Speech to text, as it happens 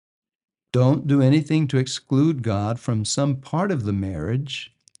Don't do anything to exclude God from some part of the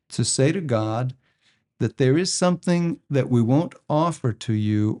marriage, to say to God that there is something that we won't offer to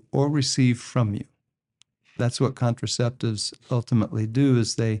you or receive from you. That's what contraceptives ultimately do,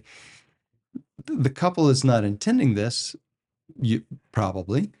 is the couple is not intending this,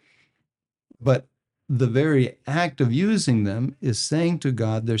 probably, but the very act of using them is saying to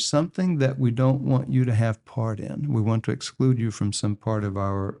God, there's something that we don't want you to have part in. We want to exclude you from some part of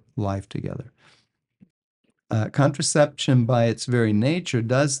our life together. Contraception, by its very nature,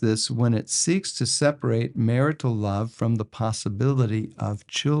 does this when it seeks to separate marital love from the possibility of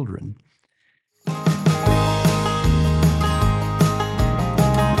children.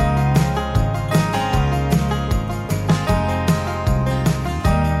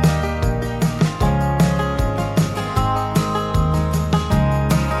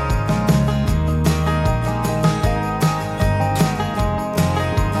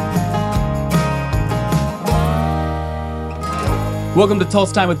 Welcome to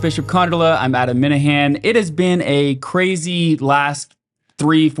Tulsa Time with Bishop Konderla. I'm Adam Minahan. It has been a crazy last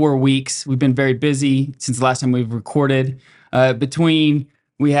 3-4 weeks. We've been very busy since the last time we've recorded.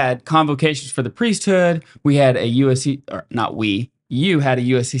 We had convocations for the priesthood. We had a you had a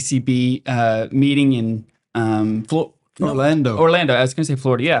USCCB meeting in Orlando. I was going to say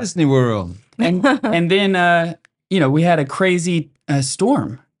Florida, yeah. Disney World. And then we had a crazy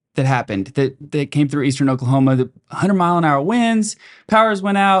storm that happened that came through eastern Oklahoma. The 100-mile-an-hour winds, powers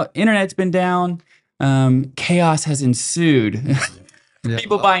went out, internet's been down, chaos has ensued. Yeah.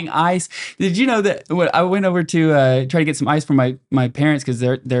 People buying ice. Did you know that when I went over to try to get some ice for my parents because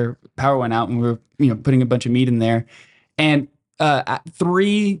their power went out and we were putting a bunch of meat in there, and at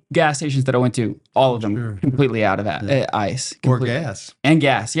 3 gas stations that I went to, all of them completely out of ice. Completely. Or gas. And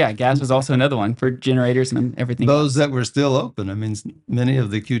gas, yeah. Gas was also another one for generators and everything. Those that were still open. I mean, many of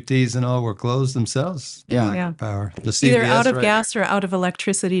the QTs and all were closed themselves. Yeah. Power. The CVS, Either out of gas or out of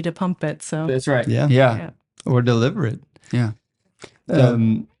electricity to pump it. So That's right. Yeah. Or deliver it. Yeah.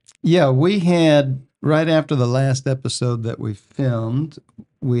 We had, right after the last episode that we filmed,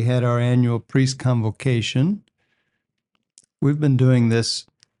 we had our annual priest convocation. We've been doing this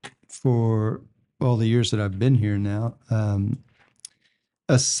for all the years that I've been here now.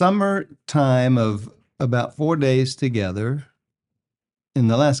 A summer time of about 4 days together. In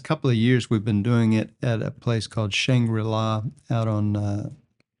the last couple of years, we've been doing it at a place called Shangri-La out on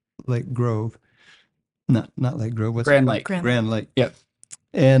Lake Grove. Not Lake Grove. What's Grand Lake. Grand Lake. Yep.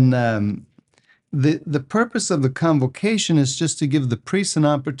 And the purpose of the convocation is just to give the priests an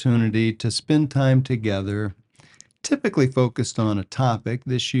opportunity to spend time together, typically focused on a topic.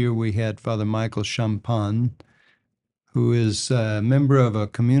 This year we had Father Michael Champagne, who is a member of a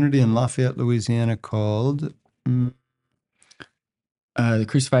community in Lafayette, Louisiana called... the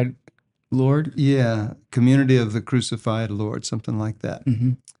Crucified Lord? Yeah, Community of the Crucified Lord, something like that.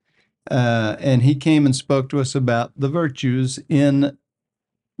 Mm-hmm. And he came and spoke to us about the virtues in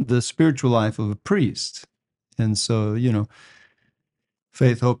the spiritual life of a priest. And so,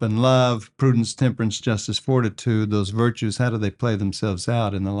 faith, hope, and love, prudence, temperance, justice, fortitude, those virtues, how do they play themselves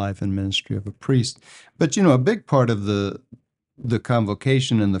out in the life and ministry of a priest? But, a big part of the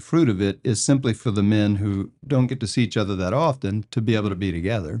convocation and the fruit of it is simply for the men who don't get to see each other that often to be able to be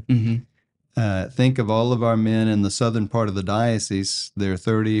together. Mm-hmm. Think of all of our men in the southern part of the diocese. They're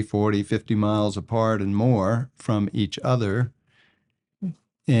 30, 40, 50 miles apart and more from each other,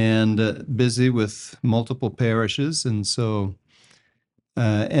 and busy with multiple parishes. And so,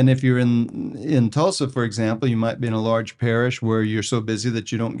 and if you're in Tulsa, for example, you might be in a large parish where you're so busy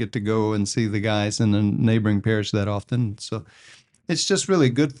that you don't get to go and see the guys in the neighboring parish that often. So it's just really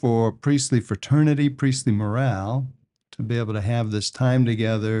good for priestly fraternity, priestly morale, to be able to have this time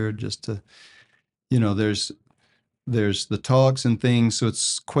together, just to, there's the talks and things, so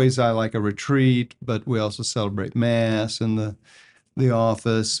it's quasi like a retreat, but we also celebrate Mass in the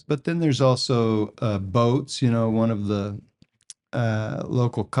office. But then there's also boats. One of the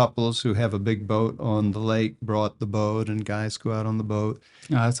local couples who have a big boat on the lake brought the boat, and guys go out on the boat.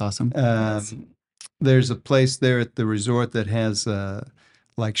 Oh, that's awesome. There's a place there at the resort that has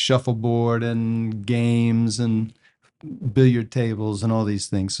like shuffleboard and games and billiard tables and all these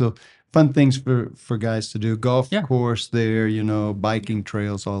things. So fun things for guys to do. Golf course there, biking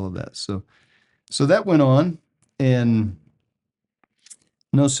trails, all of that. So that went on, and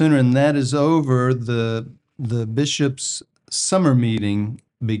no sooner than that is over, the bishop's summer meeting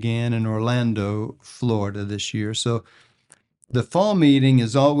began in Orlando, Florida this year. So the fall meeting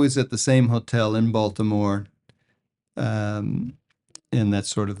is always at the same hotel in Baltimore, and that's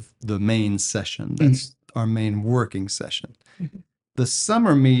sort of the main session. That's our main working session. The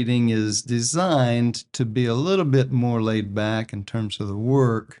summer meeting is designed to be a little bit more laid back in terms of the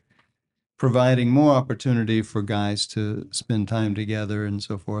work, providing more opportunity for guys to spend time together and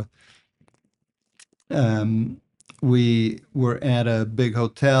so forth. We were at a big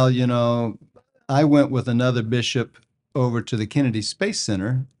hotel, I went with another bishop over to the Kennedy Space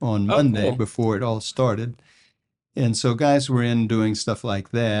Center on Oh, Monday cool. before it all started. And so guys were in doing stuff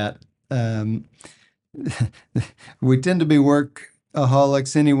like that. Um, we tend to be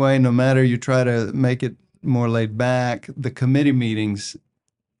workaholics anyway, no matter you try to make it more laid back. The committee meetings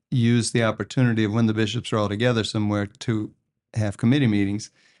use the opportunity of when the bishops are all together somewhere to have committee meetings.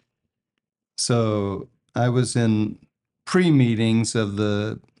 So I was in pre-meetings of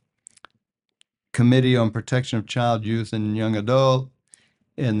the Committee on Protection of Child, Youth, and Young Adult,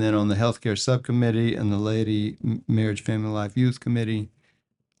 and then on the Healthcare Subcommittee and the Lady Marriage, Family Life, Youth Committee,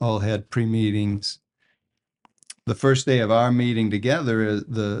 all had pre-meetings. The first day of our meeting together,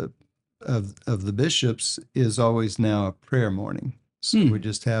 of the bishops, is always now a prayer morning. So we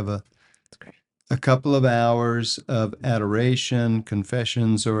just have a couple of hours of adoration.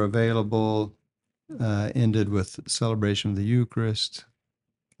 Confessions are available. Ended with celebration of the Eucharist.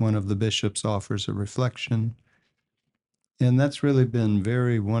 One of the bishops offers a reflection. And that's really been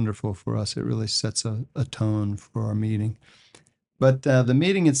very wonderful for us. It really sets a tone for our meeting. But the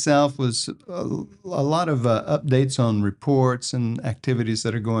meeting itself was a lot of updates on reports and activities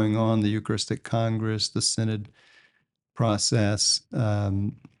that are going on, the Eucharistic Congress, the Synod process.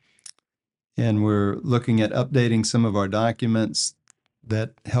 And we're looking at updating some of our documents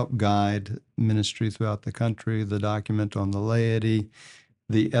that help guide ministry throughout the country, the document on the laity,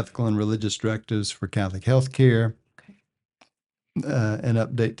 the ethical and religious directives for Catholic healthcare, an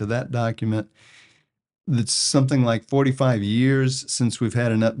update to that document. It's something like 45 years since we've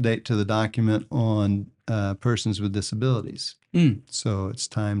had an update to the document on persons with disabilities. So it's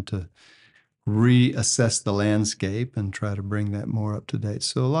time to reassess the landscape and try to bring that more up to date.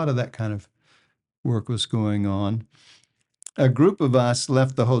 So a lot of that kind of work was going on. A group of us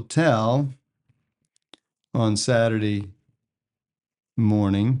left the hotel on Saturday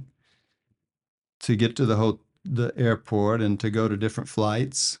morning to get to the airport and to go to different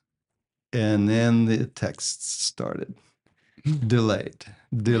flights. And then the texts started. Delayed,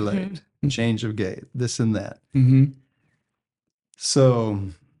 change of gate, this and that. So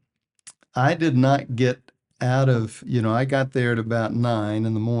I did not get out of, I got there at about 9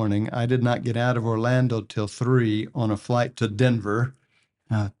 in the morning. I did not get out of Orlando till 3 on a flight to Denver.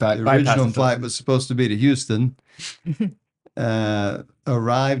 The original flight was supposed to be to Houston.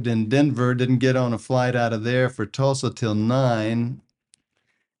 Arrived in Denver, didn't get on a flight out of there for Tulsa till 9.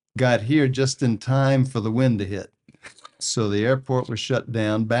 Got here just in time for the wind to hit. So the airport was shut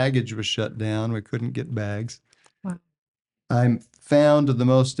down, baggage was shut down, we couldn't get bags. Wow. I found the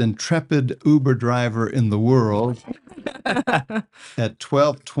most intrepid Uber driver in the world at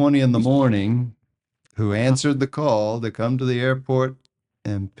 12:20 in the morning who answered the call to come to the airport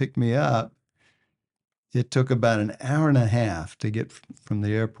and pick me up. It took about an hour and a half to get from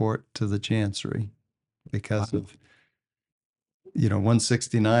the airport to the Chancery because of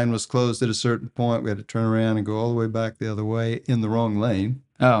 169 was closed at a certain point. We had to turn around and go all the way back the other way in the wrong lane.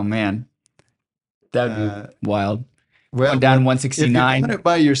 Oh, man. That would be wild. Well, Going down if 169. you're doing it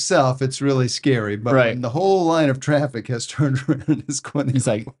by yourself, it's really scary. But Right. when the whole line of traffic has turned around and is going, It's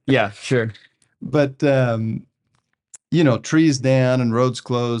like, yeah, sure. but trees down and roads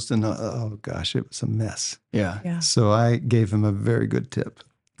closed, and oh gosh, it was a mess. Yeah. So I gave him a very good tip.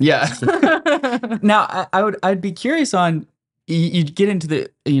 Yeah. Now, I'd be curious on, you get into the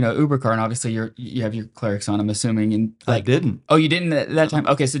Uber car, and obviously you have your clerics on, I'm assuming, and I didn't. Oh, you didn't at that time?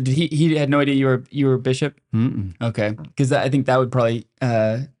 Okay, so did he had no idea you were a bishop? Mm-mm. Okay, because I think that would probably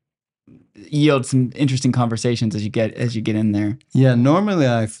yield some interesting conversations as you get in there. Yeah, normally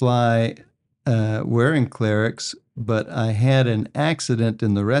I fly wearing clerics, but I had an accident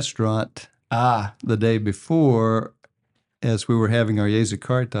in the restaurant the day before. As we were having our Jesu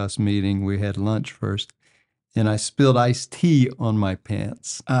Caritas meeting, we had lunch first, and I spilled iced tea on my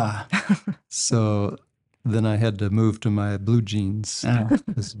pants. So then I had to move to my blue jeans.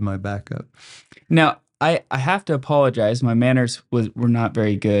 This is my backup. Now, I have to apologize. My manners were not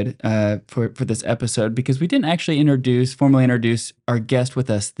very good for this episode because we didn't actually formally introduce our guest with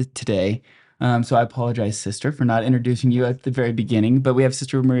us today. So I apologize, Sister, for not introducing you at the very beginning. But we have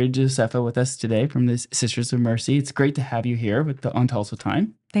Sister Maria Josefa with us today from the Sisters of Mercy. It's great to have you here on Tulsa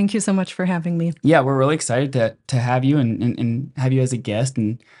Time. Thank you so much for having me. Yeah, we're really excited to have you and have you as a guest.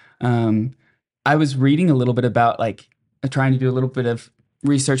 And I was reading a little bit about trying to do a little bit of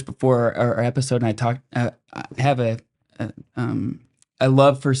research before our episode, and I have a I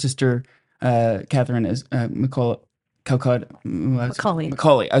love for Sister Catherine is Macaulay.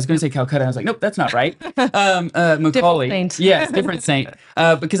 Macaulay. I was going to say Calcutta. I was like, nope, that's not right. Macaulay. saint. Yes, different saint.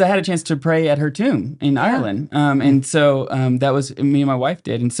 Because I had a chance to pray at her tomb in Ireland, and so that was me and my wife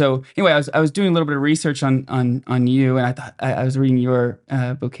did. And so anyway, I was doing a little bit of research on you, and I thought I was reading your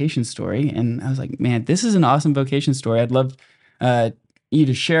vocation story, and I was like, man, this is an awesome vocation story. I'd love you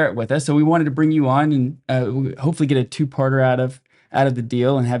to share it with us. So we wanted to bring you on and hopefully get a two-parter out of the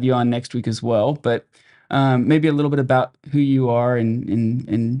deal and have you on next week as well. But maybe a little bit about who you are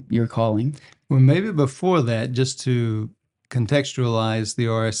and your calling. Well, maybe before that, just to contextualize the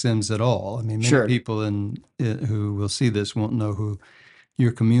RSMs at all. I mean, many people who will see this won't know who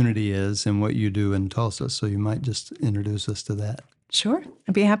your community is and what you do in Tulsa. So you might just introduce us to that. Sure,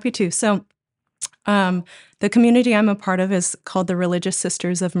 I'd be happy to. So the community I'm a part of is called the Religious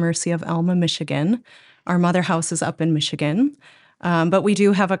Sisters of Mercy of Alma, Michigan. Our mother house is up in Michigan. But we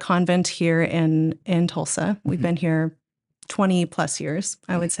do have a convent here in Tulsa. We've been here 20 plus years,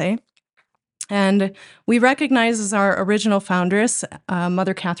 I would say. And we recognize as our original foundress,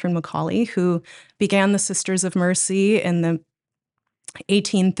 Mother Catherine Macaulay, who began the Sisters of Mercy in the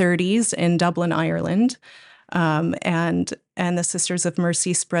 1830s in Dublin, Ireland. And the Sisters of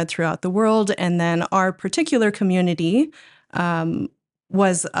Mercy spread throughout the world. And then our particular community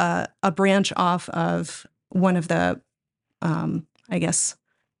was a branch off of one of the I guess,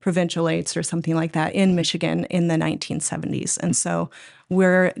 provincialates or something like that in Michigan in the 1970s. And so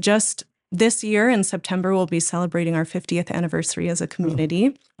we're just this year in September, we'll be celebrating our 50th anniversary as a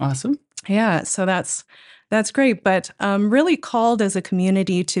community. Awesome. Yeah, so that's great. But really called as a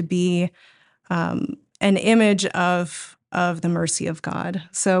community to be an image of the mercy of God.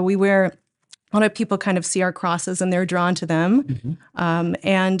 So we wear a lot of people kind of see our crosses and they're drawn to them.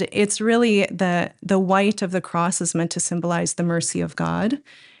 And it's really the white of the cross is meant to symbolize the mercy of God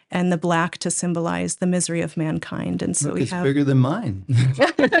and the black to symbolize the misery of mankind. And so Look, it's bigger than mine.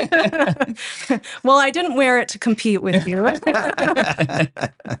 Well, I didn't wear it to compete with you.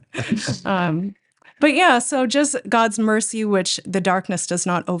 But yeah, so just God's mercy, which the darkness does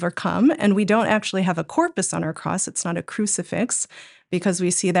not overcome. And we don't actually have a corpus on our cross. It's not a crucifix, because we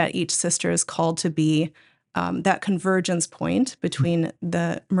see that each sister is called to be that convergence point between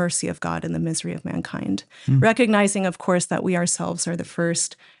the mercy of God and the misery of mankind. Recognizing, of course, that we ourselves are the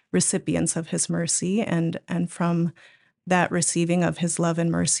first recipients of his mercy, and from that receiving of his love and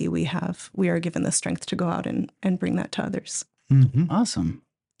mercy, we are given the strength to go out and bring that to others. Awesome.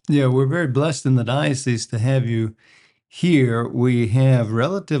 Yeah, we're very blessed in the diocese to have you here. We have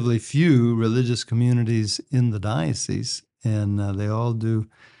relatively few religious communities in the diocese, and they all do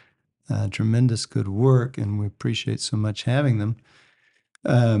tremendous good work, and we appreciate so much having them.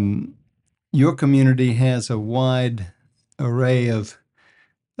 Your community has a wide array of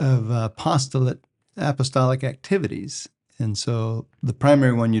apostolic activities, and so the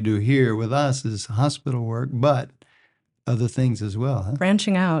primary one you do here with us is hospital work, but other things as well, huh?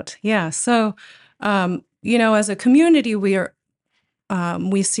 Branching out, yeah. So, as a community, we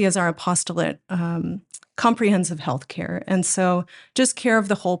see as our apostolate comprehensive health care. And so just care of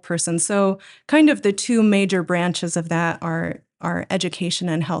the whole person. So kind of the two major branches of that are education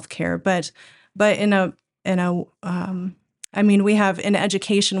and healthcare. But we have in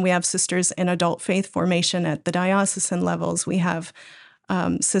education, we have sisters in adult faith formation at the diocesan levels. We have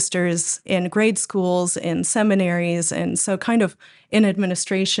sisters in grade schools, in seminaries, and so kind of in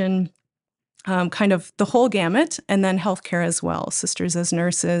administration, kind of the whole gamut, and then healthcare as well. Sisters as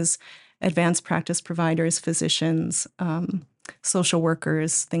nurses, advanced practice providers, physicians, social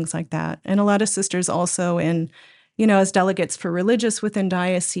workers, things like that. And a lot of sisters also as delegates for religious within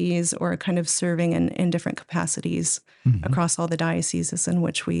dioceses, or kind of serving in different capacities across all the dioceses in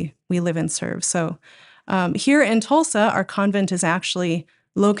which we live and serve. So here in Tulsa, our convent is actually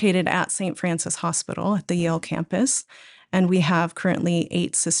located at St. Francis Hospital at the Yale campus. And we have currently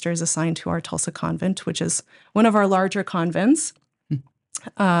 8 sisters assigned to our Tulsa convent, which is one of our larger convents.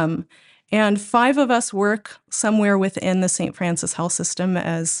 And 5 of us work somewhere within the St. Francis health system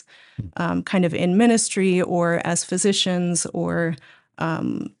as kind of in ministry, or as physicians, or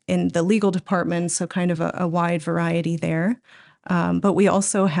in the legal department, so kind of a wide variety there. But we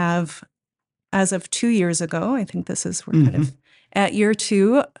also have, as of 2 years ago, I think we're kind of at year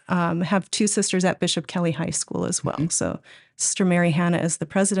 2, have 2 sisters at Bishop Kelly High School as well. So Sister Mary Hannah is the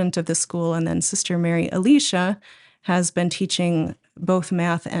president of the school, and then Sister Mary Alicia has been teaching both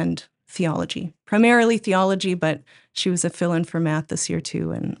math and theology, primarily theology, but she was a fill-in for math this year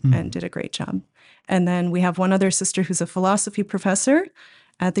too, and did a great job. And then we have one other sister who's a philosophy professor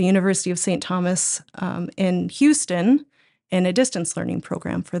at the University of St. Thomas in Houston in a distance learning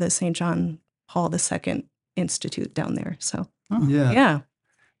program for the St. John Paul II Institute down there. So, Yeah. yeah.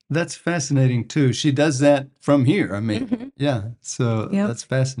 That's fascinating too. She does that from here. I mean, Mhm. yeah. So Yep. that's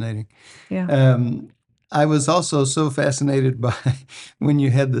fascinating. Yeah. I was also so fascinated by when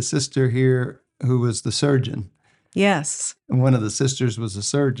you had the sister here who was the surgeon. Yes. And one of the sisters was a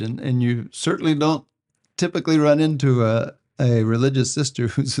surgeon, and you certainly don't typically run into a religious sister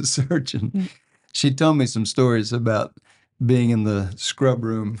who's a surgeon. Mm. She told me some stories about being in the scrub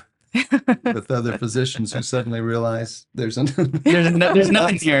room with other physicians who suddenly realize there's There's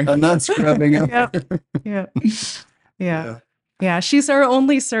nothing here. a non-scrubbing. Yep. Yeah. Yeah. Yeah. She's our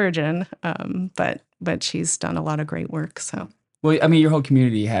only surgeon, but she's done a lot of great work. So. Well, I mean, your whole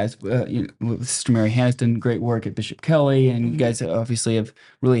community has. Sister Mary Hannah's done great work at Bishop Kelly, and you guys obviously have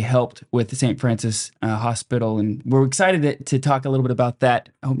really helped with the St. Francis Hospital, and we're excited to talk a little bit about that.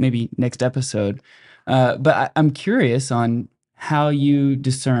 Maybe next episode. But I'm curious on how you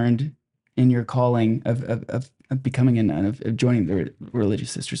discerned in your calling of becoming a nun, of joining the Religious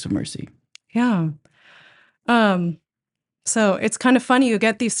Sisters of Mercy. Yeah. So it's kind of funny. You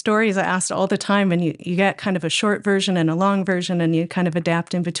get these stories asked all the time, and you get kind of a short version and a long version, and you kind of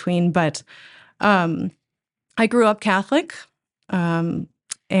adapt in between. But I grew up Catholic, and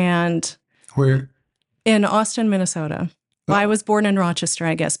Where? in Austin, Minnesota. Well, I was born in Rochester,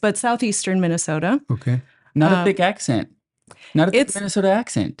 I guess, but southeastern Minnesota. Okay. Not a thick accent. Not a thick it's- Minnesota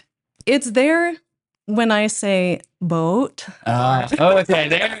accent. It's there when I say boat Okay,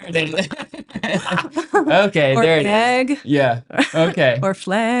 there it is. Okay, or there it is. egg. Yeah. Okay. Or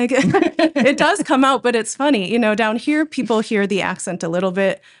flag. It does come out, but it's funny. Down here, people hear the accent a little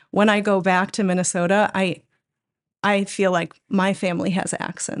bit. When I go back to Minnesota, I feel like my family has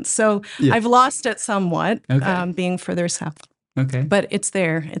accents. So Yeah. I've lost it somewhat, Okay. being further south. Okay. But it's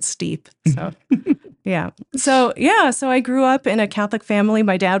there. It's deep. So, yeah. So I grew up in a Catholic family.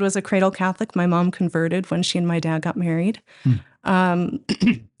 My dad was a cradle Catholic. My mom converted when she and my dad got married.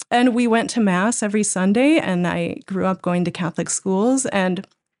 And we went to Mass every Sunday, and I grew up going to Catholic schools. And,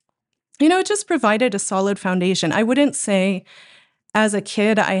 it just provided a solid foundation. I wouldn't say as a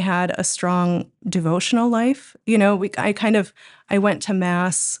kid I had a strong devotional life. I went to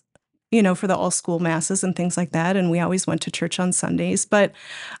Mass, for the all-school Masses and things like that, and we always went to church on Sundays. But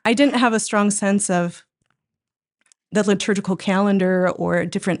I didn't have a strong sense of the liturgical calendar or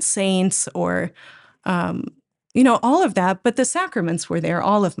different saints or all of that, but the sacraments were there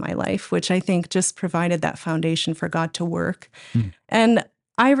all of my life, which I think just provided that foundation for God to work. And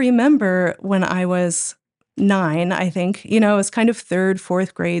I remember when I was 9, I think, it was kind of 3rd,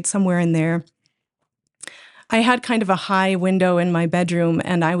 4th grade, somewhere in there. I had kind of a high window in my bedroom,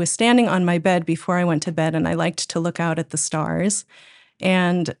 and I was standing on my bed before I went to bed, and I liked to look out at the stars.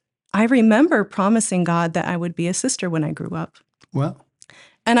 And I remember promising God that I would be a sister when I grew up. Well,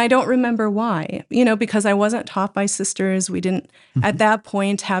 and I don't remember why, because I wasn't taught by sisters. We didn't, at that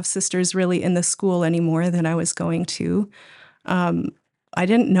point, have sisters really in the school anymore that I was going to. I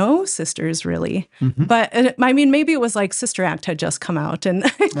didn't know sisters really. But, maybe it was like Sister Act had just come out. And,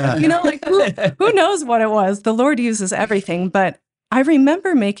 who knows what it was? The Lord uses everything. But I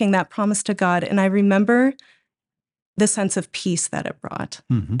remember making that promise to God, and I remember the sense of peace that it brought.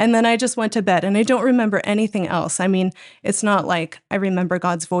 And then I just went to bed, and I don't remember anything else. It's not like I remember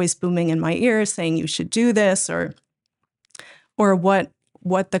God's voice booming in my ear saying you should do this, or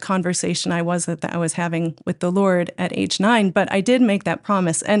what the conversation I was having with the Lord at age 9. But I did make that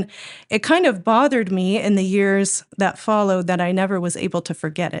promise, and it kind of bothered me in the years that followed that I never was able to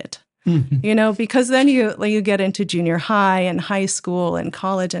forget it. Because then you get into junior high and high school and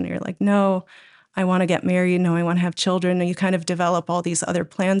college, and you're like, no, I want to get married. No, I want to have children. And you kind of develop all these other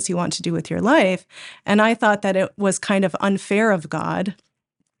plans you want to do with your life. And I thought that it was kind of unfair of God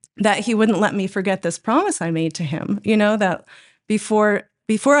that he wouldn't let me forget this promise I made to him, that before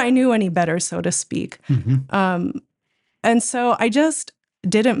I knew any better, so to speak. And so I just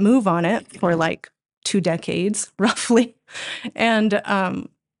didn't move on it for like 2 decades, roughly. And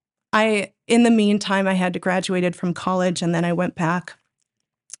in the meantime, I had graduated from college, and then I went back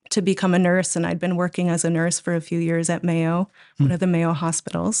to become a nurse, and I'd been working as a nurse for a few years at Mayo, one of the Mayo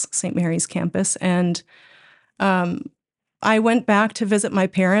hospitals, St. Mary's campus. And I went back to visit my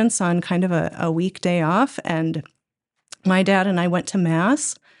parents on kind of a weekday off, and my dad and I went to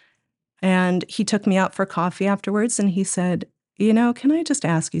Mass, and he took me out for coffee afterwards, and he said, can I just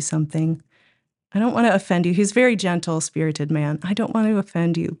ask you something? I don't want to offend you. He's a very gentle-spirited man. I don't want to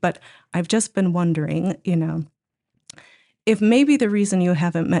offend you, but I've just been wondering, if maybe the reason you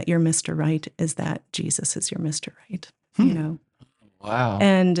haven't met your Mr. Right is that Jesus is your Mr. Right, Wow.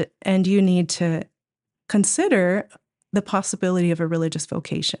 and you need to consider the possibility of a religious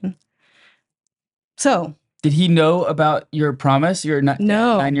vocation. So, Did he know about your promise? You're not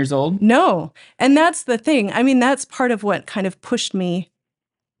no. 9 years old? No. And that's the thing. I mean, that's part of what kind of pushed me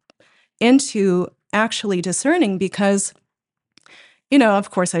into actually discerning, because, of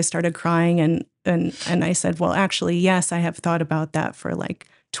course I started crying and I said, well, actually, yes, I have thought about that for like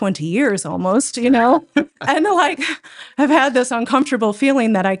 20 years almost, and like I've had this uncomfortable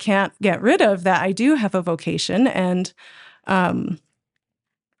feeling that I can't get rid of, that I do have a vocation. And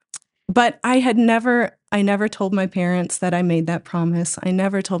but I never told my parents that I made that promise. I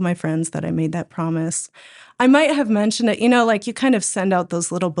never told my friends that I made that promise. I might have mentioned it, like you kind of send out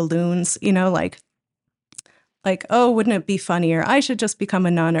those little balloons, like, oh, wouldn't it be funnier? I should just become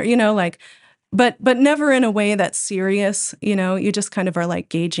a nun, or, like, but never in a way that's serious. You just kind of are like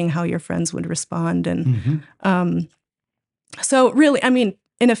gauging how your friends would respond. And so really, I mean,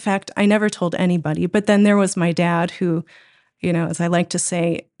 in effect, I never told anybody. But then there was my dad who, as I like to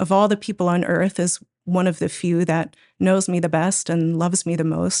say, of all the people on earth, is one of the few that knows me the best and loves me the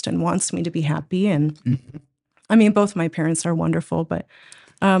most and wants me to be happy. And I mean, both my parents are wonderful, but,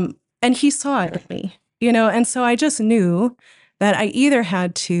 and he saw it in me, and so I just knew that I either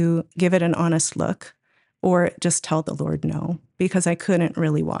had to give it an honest look or just tell the Lord no, because I couldn't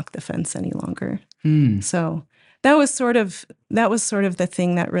really walk the fence any longer. So that was sort of the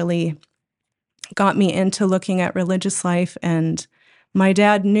thing that really got me into looking at religious life. And my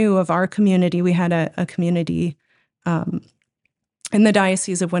dad knew of our community. We had a community in the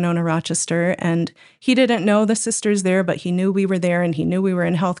Diocese of Winona, Rochester, and he didn't know the sisters there, but he knew we were there, and he knew we were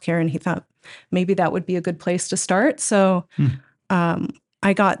in healthcare, and he thought maybe that would be a good place to start. So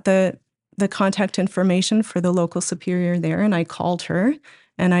I got the contact information for the local superior there, and I called her,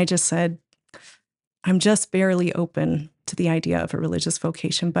 and I just said, I'm just barely open to the idea of a religious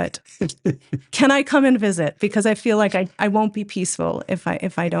vocation, but can I come and visit? Because I feel like I won't be peaceful if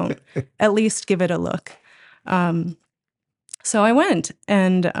I don't at least give it a look. So I went,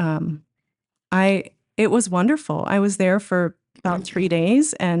 and it was wonderful. I was there for about 3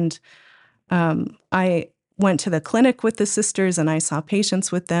 days, and I went to the clinic with the sisters, and I saw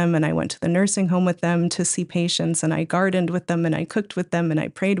patients with them, and I went to the nursing home with them to see patients, and I gardened with them, and I cooked with them, and I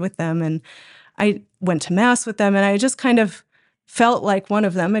prayed with them, and I went to Mass with them, and I just kind of felt like one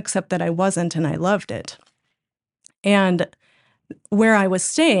of them, except that I wasn't, and I loved it. And where I was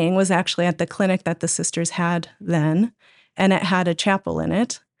staying was actually at the clinic that the sisters had then, and it had a chapel in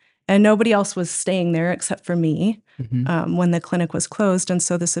it, and nobody else was staying there except for me when the clinic was closed. And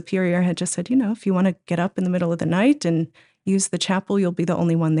so the superior had just said, if you want to get up in the middle of the night and use the chapel, you'll be the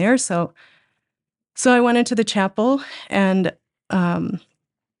only one there. So I went into the chapel, and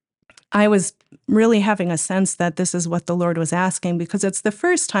I was really having a sense that this is what the Lord was asking, because it's the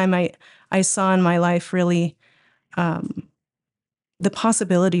first time I saw in my life really the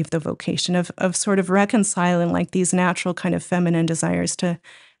possibility of the vocation of sort of reconciling like these natural kind of feminine desires to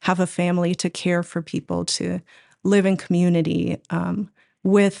have a family, to care for people, to live in community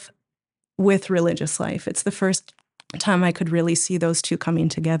with religious life. It's the first time I could really see those two coming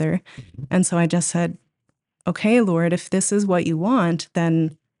together. And so I just said, okay, Lord, if this is what you want,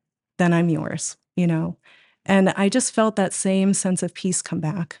 then I'm yours, And I just felt that same sense of peace come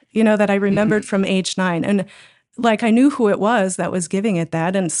back, that I remembered from age 9. And like I knew who it was that was giving it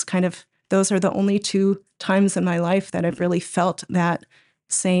that. And it's kind of, those are the only 2 times in my life that I've really felt that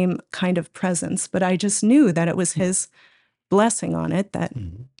same kind of presence. But I just knew that it was his blessing on it, that,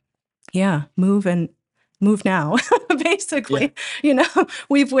 move now, basically.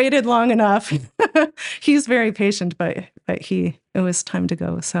 We've waited long enough. He's very patient, but it was time to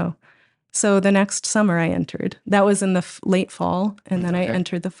go. So the next summer I entered. That was in the late fall, and then I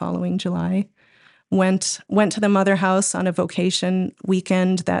entered the following July. Went to the mother house on a vocation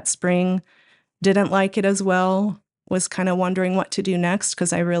weekend that spring. Didn't like it as well. Was kind of wondering what to do next,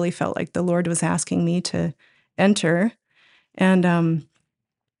 because I really felt like the Lord was asking me to enter. And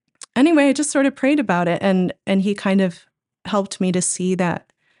anyway, I just sort of prayed about it, and he kind of helped me to see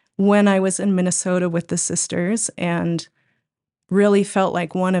that when I was in Minnesota with the sisters and really felt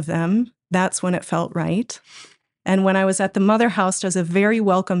like one of them, that's when it felt right. And when I was at the mother house as a very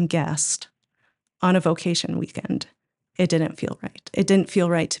welcome guest on a vocation weekend, it didn't feel right. It didn't feel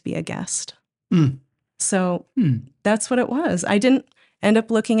right to be a guest. So that's what it was. I didn't end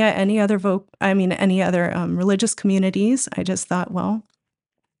up looking at any other religious communities. I just thought, well,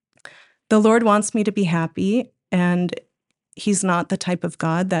 the Lord wants me to be happy, and he's not the type of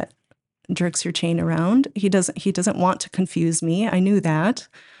God that jerks your chain around. He doesn't want to confuse me. I knew that.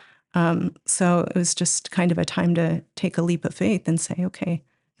 So it was just kind of a time to take a leap of faith and say, okay,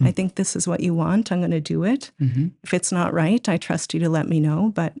 I think this is what you want. I'm going to do it. Mm-hmm. If it's not right, I trust you to let me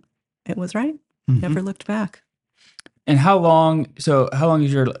know. But it was right. Never looked back. And how long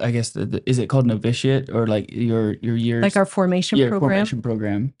is your, I guess, is it called novitiate or like your years? Like our formation program? Formation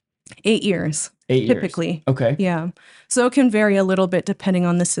program. 8 years. 8 years. Typically. Okay. Yeah. So it can vary a little bit depending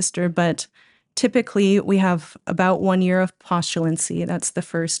on the sister, but typically we have about 1 year of postulancy. That's the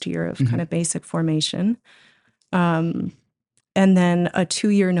first year of kind of basic formation. And then a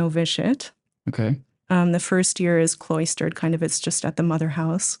 2-year novitiate. Okay. The first year is cloistered, kind of it's just at the mother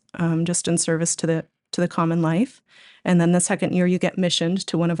house, just in service to the common life. And then the second year you get missioned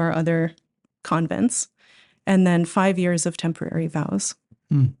to one of our other convents. And then 5 years of temporary vows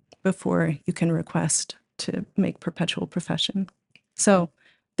before you can request to make perpetual profession. So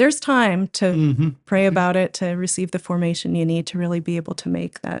there's time to pray about it, to receive the formation you need to really be able to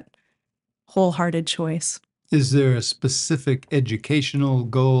make that wholehearted choice. Is there a specific educational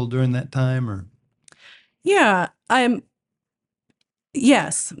goal during that time, or? Yeah,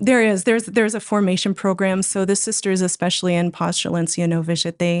 yes, there is. There's a formation program. So the sisters, especially in postulancy and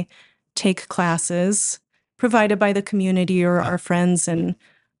novitiate, they take classes provided by the community or our friends, and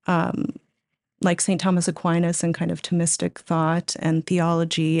like St. Thomas Aquinas and kind of Thomistic thought and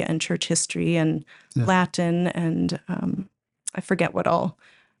theology and church history and Latin and I forget what all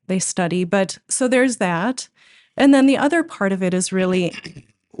they study. But so there's that. And then the other part of it is really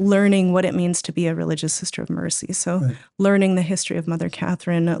learning what it means to be a religious sister of mercy. So learning the history of Mother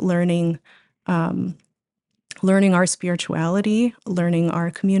Catherine, learning our spirituality, learning our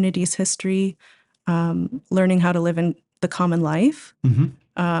community's history, learning how to live in the common life,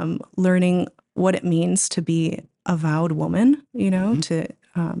 learning what it means to be a vowed woman, to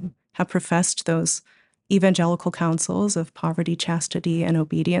have professed those evangelical counsels of poverty, chastity, and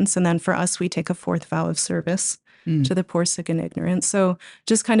obedience. And then for us, we take a 4th vow of service to the poor, sick, and ignorant. So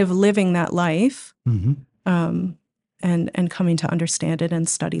just kind of living that life and coming to understand it and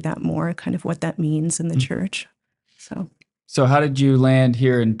study that more, kind of what that means in the church. So how did you land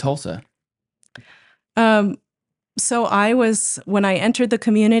here in Tulsa? So when I entered the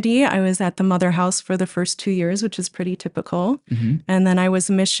community, I was at the mother house for the first 2 years, which is pretty typical. And then I was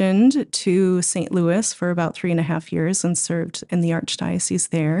missioned to St. Louis for about 3.5 years and served in the archdiocese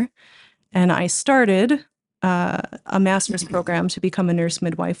there. And I started a master's program to become a nurse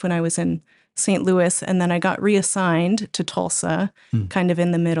midwife when I was in St. Louis. And then I got reassigned to Tulsa kind of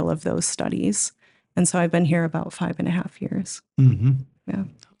in the middle of those studies. And so I've been here about 5.5 years. Yeah.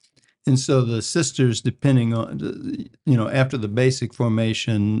 And so the sisters, depending on, after the basic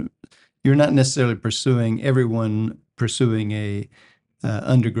formation, you're not necessarily everyone pursuing a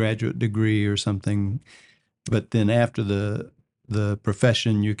undergraduate degree or something, but then after the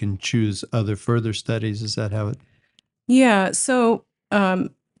profession, you can choose other further studies. Is that how it? Yeah. So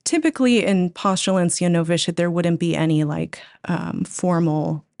typically in postulancy and novitiate, there wouldn't be any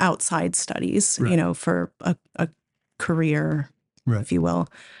formal outside studies, for a career, if you will.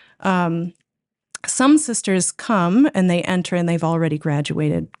 Some sisters come and they enter and they've already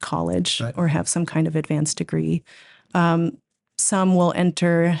graduated college or have some kind of advanced degree. Some will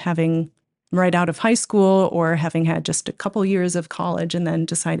enter having right out of high school or having had just a couple years of college and then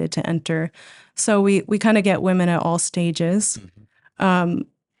decided to enter. So we kind of get women at all stages.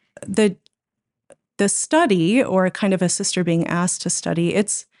 The study, or kind of a sister being asked to study,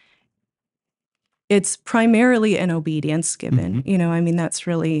 it's primarily an obedience given. That's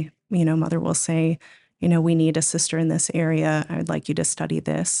really, Mother will say, we need a sister in this area. I'd like you to study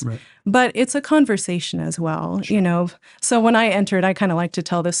this. Right. But it's a conversation as well, So when I entered, I kind of like to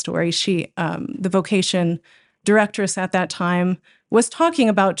tell this story. She, the vocation directress at that time, was talking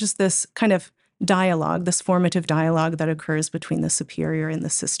about just this kind of dialogue, this formative dialogue that occurs between the superior and the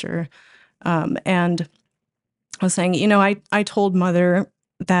sister. And I was saying, I told Mother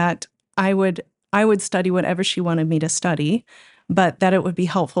that I would study whatever she wanted me to study, but that it would be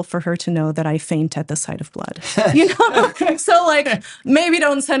helpful for her to know that I faint at the sight of blood. So maybe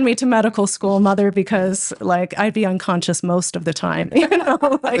don't send me to medical school, Mother, because I'd be unconscious most of the time.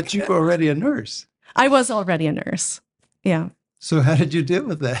 But you were already a nurse. I was already a nurse. Yeah. So how did you deal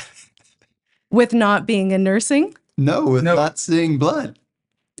with that? With not being in nursing? No, with not seeing blood.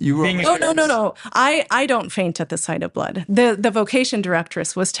 You were. Oh, no. I don't faint at the sight of blood. The vocation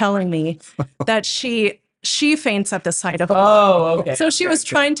directress was telling me that she faints at the sight of blood. Oh, okay. So she was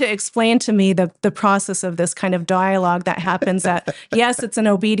trying to explain to me the process of this kind of dialogue that happens that, yes, it's an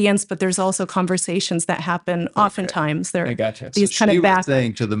obedience, but there's also conversations that happen oftentimes. I gotcha. These so kind of back.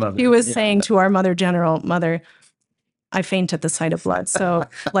 Saying to the mother. He was saying to our Mother General, Mother, I faint at the sight of blood. So,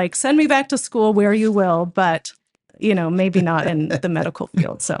 like, send me back to school where you will, but, maybe not in the medical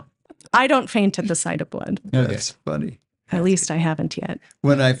field. So I don't faint at the sight of blood. That's funny. At least I haven't yet.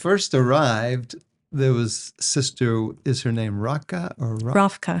 When I first arrived, there was Sister, is her name Raka or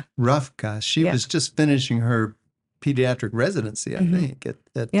Rafka. Rafka? She Yeah. was just finishing her pediatric residency, I think,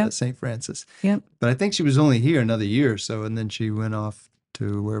 at Yep. St. Francis. Yep. But I think she was only here another year or so, and then she went off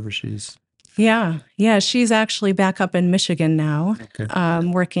to wherever she's. Yeah. Yeah. She's actually back up in Michigan now, Okay.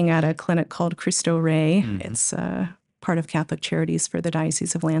 working at a clinic called Cristo Rey. It's part of Catholic Charities for the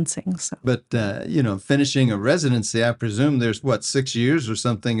Diocese of Lansing. So. But, finishing a residency, I presume there's, 6 years or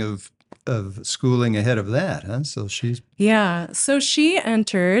something of schooling ahead of that, huh? So she's. Yeah. So she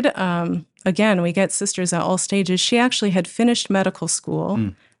entered, again, we get sisters at all stages. She actually had finished medical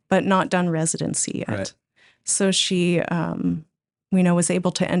school, but not done residency yet. Right. So she, was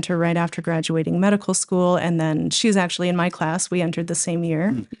able to enter right after graduating medical school. And then she's actually in my class. We entered the same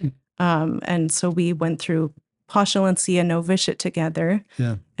year. And so we went through postulancy and novitiate together.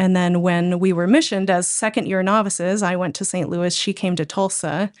 Yeah. And then when we were missioned as second-year novices, I went to St. Louis. She came to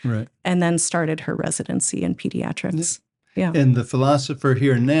Tulsa. Right. And then started her residency in pediatrics. Yeah. And the philosopher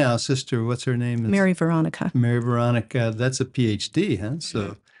here now, Sister, what's her name? Mary Veronica. Mary Veronica, that's a PhD, huh?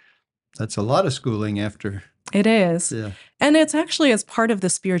 So that's a lot of schooling after. It is. Yeah. And it's actually as part of the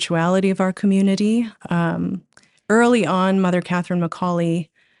spirituality of our community. Early on, Mother Catherine Macaulay,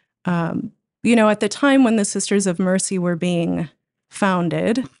 at the time when the Sisters of Mercy were being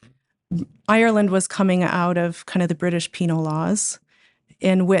founded, Ireland was coming out of kind of the British penal laws,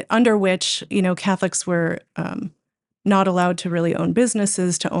 under which, Catholics were not allowed to really own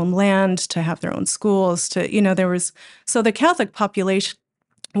businesses, to own land, to have their own schools, so the Catholic population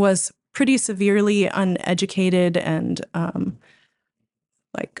was pretty severely uneducated and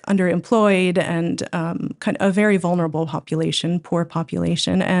underemployed and kind of a very vulnerable population, poor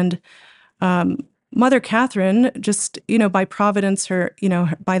population. And Mother Catherine, just, by providence,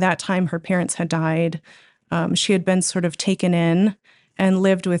 by that time her parents had died. She had been sort of taken in and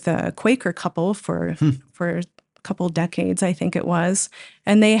lived with a Quaker couple for a couple decades, I think it was.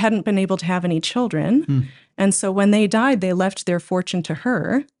 And they hadn't been able to have any children. And so when they died, they left their fortune to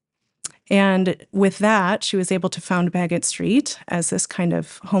her. And with that, she was able to found Bagot Street as this kind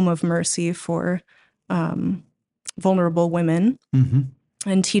of home of mercy for vulnerable women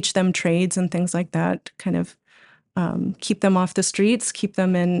and teach them trades and things like that, kind of keep them off the streets, keep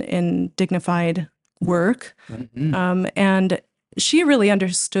them in dignified work. And she really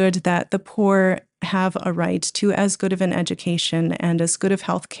understood that the poor have a right to as good of an education and as good of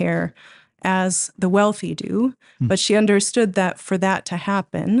health care as the wealthy do. But she understood that for that to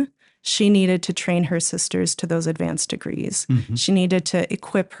happen, she needed to train her sisters to those advanced degrees. She needed to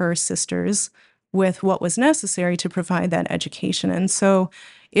equip her sisters with what was necessary to provide that education. And so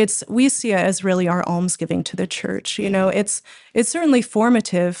we see it as really our almsgiving to the church. It's certainly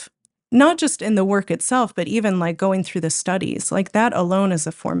formative, not just in the work itself, but even like going through the studies. Like that alone is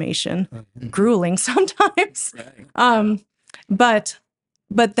a formation, grueling sometimes. But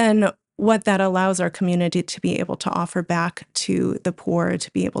then what that allows our community to be able to offer back to the poor,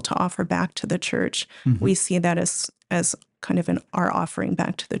 to be able to offer back to the church, we see that as kind of our offering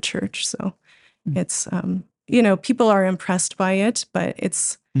back to the church. So it's, people are impressed by it, but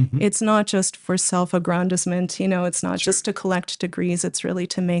it's not just for self-aggrandizement, it's not just to collect degrees, it's really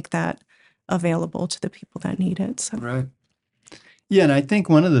to make that available to the people that need it. So. Right. Yeah, and I think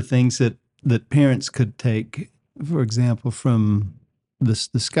one of the things that parents could take, for example, from this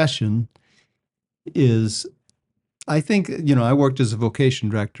discussion is, I think, I worked as a vocation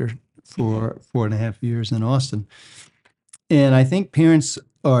director for 4.5 years in Austin. And I think parents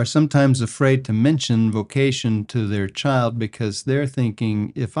are sometimes afraid to mention vocation to their child because they're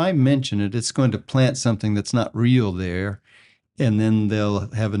thinking, if I mention it, it's going to plant something that's not real there. And then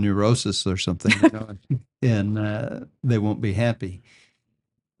they'll have a neurosis or something, and they won't be happy.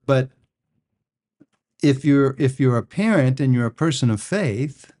 But if you're a parent and you're a person of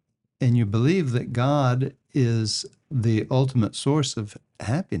faith and you believe that God is the ultimate source of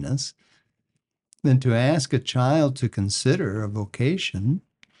happiness, then to ask a child to consider a vocation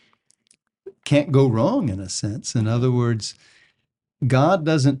can't go wrong in a sense. In other words, God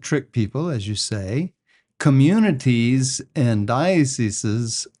doesn't trick people, as you say. Communities and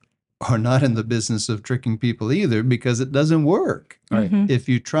dioceses are not in the business of tricking people either, because it doesn't work. Right. If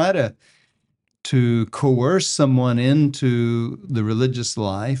you try to coerce someone into the religious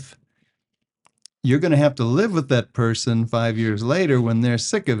life, you're going to have to live with that person 5 years later when they're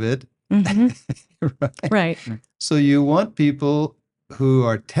sick of it. Right. So you want people who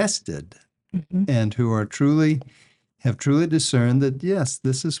are tested and who are truly have truly discerned that, yes,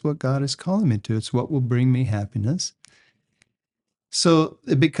 this is what God is calling me to. It's what will bring me happiness. So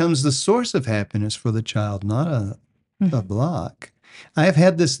it becomes the source of happiness for the child, not a block. I have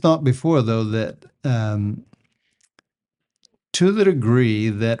had this thought before, though, that to the degree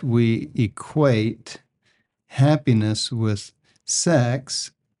that we equate happiness with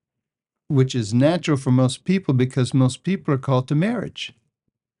sex, which is natural for most people because most people are called to marriage,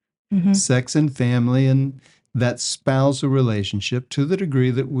 sex and family, and that spousal relationship, to the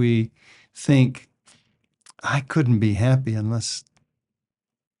degree that we think, I couldn't be happy unless,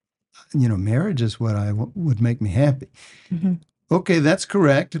 marriage is what would make me happy. Okay, that's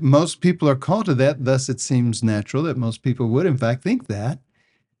correct. Most people are called to that. Thus, it seems natural that most people would, in fact, think that.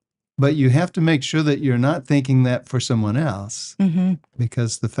 But you have to make sure that you're not thinking that for someone else.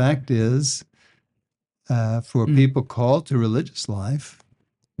 Because the fact is, for people called to religious life,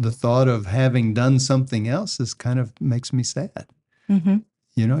 the thought of having done something else is kind of makes me sad.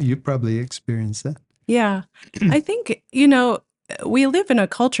 You probably experienced that. Yeah. I think, we live in a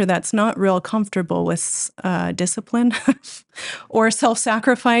culture that's not real comfortable with discipline or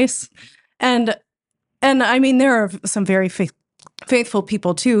self-sacrifice. And I mean, there are some very faithful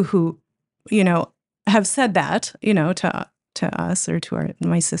people too who, have said that, to us or to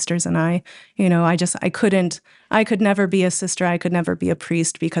my sisters and I, I could never be a sister. I could never be a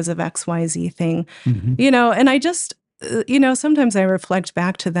priest because of XYZ thing, and I just, sometimes I reflect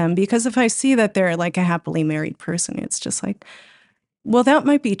back to them because if I see that they're like a happily married person, it's just like, well, that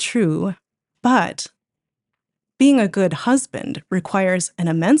might be true, but being a good husband requires an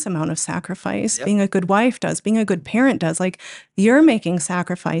immense amount of sacrifice. Being a good wife does. Being a good parent does. Like, you're making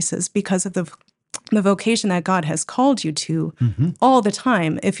sacrifices because of the vocation that God has called you to all the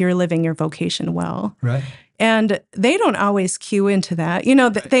time if you're living your vocation well. Right. And they don't always cue into that.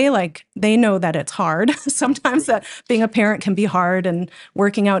 They know that it's hard. Sometimes that being a parent can be hard and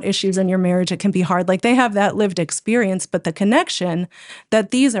working out issues in your marriage, it can be hard. Like, they have that lived experience, but the connection that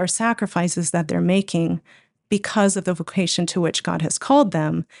these are sacrifices that they're making because of the vocation to which God has called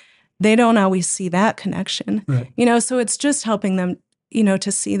them, they don't always see that connection. Right. So it's just helping them,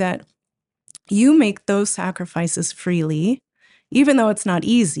 to see that you make those sacrifices freely, even though it's not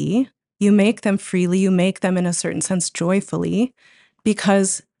easy. You make them freely, you make them in a certain sense joyfully,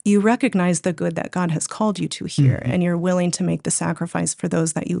 because you recognize the good that God has called you to here, and you're willing to make the sacrifice for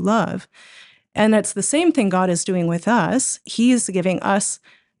those that you love. And it's the same thing God is doing with us. He's giving us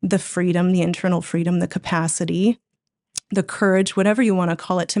the freedom, the internal freedom, the capacity, the courage, whatever you want to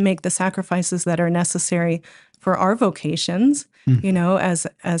call it, to make the sacrifices that are necessary for our vocations, as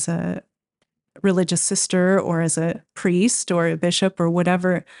a religious sister or as a priest or a bishop or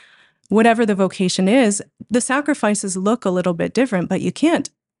whatever the vocation is. The sacrifices look a little bit different, but you can't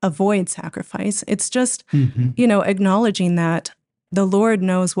avoid sacrifice. It's just, acknowledging that the Lord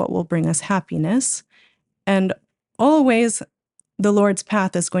knows what will bring us happiness, and always the Lord's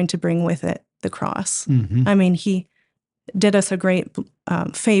path is going to bring with it the cross. I mean, he did us a great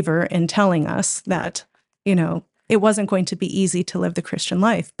favor in telling us that, it wasn't going to be easy to live the Christian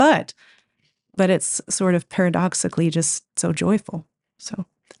life, but it's sort of paradoxically just so joyful. So,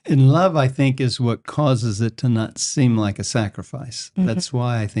 and love, I think, is what causes it to not seem like a sacrifice. That's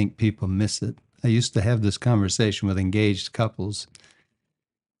why I think people miss it. I used to have this conversation with engaged couples,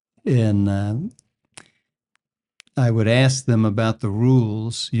 and I would ask them about the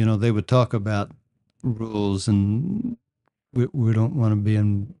rules. They would talk about rules, and we don't want to be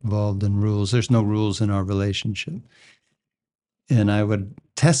involved in rules. There's no rules in our relationship. And I would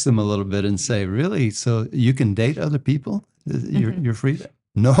test them a little bit and say, really? So you can date other people? You're free?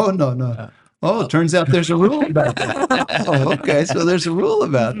 No. Oh, it turns out there's a rule about that. Oh, okay. So there's a rule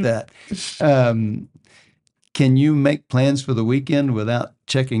about that. Can you make plans for the weekend without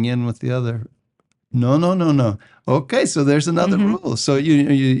checking in with the other? No. Okay, so there's another rule. So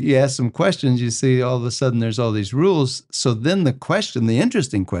you ask some questions, you see all of a sudden there's all these rules. So then the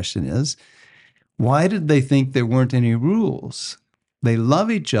interesting question is, why did they think there weren't any rules? They love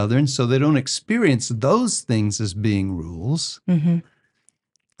each other, and so they don't experience those things as being rules. And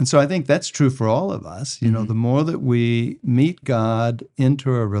so I think that's true for all of us. The more that we meet God,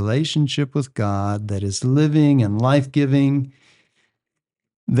 enter a relationship with God that is living and life-giving,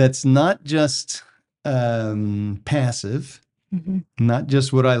 that's not just passive, not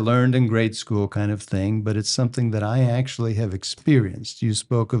just what I learned in grade school kind of thing, but it's something that I actually have experienced. You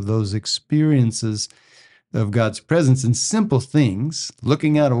spoke of those experiences of God's presence in simple things,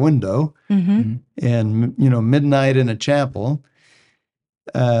 looking out a window and, midnight in a chapel.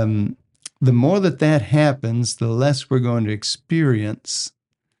 The more that happens, the less we're going to experience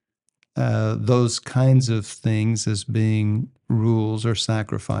those kinds of things as being rules or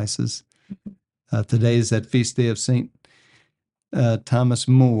sacrifices. Today is that feast day of St. Thomas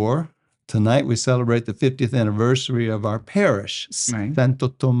More. Tonight we celebrate the 50th anniversary of our parish, Right. Santo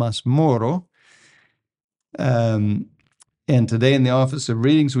Tomas Moro. And today in the Office of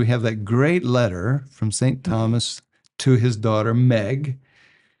Readings, we have that great letter from St. Thomas to his daughter, Meg.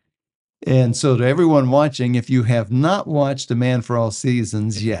 And so to everyone watching, if you have not watched A Man for All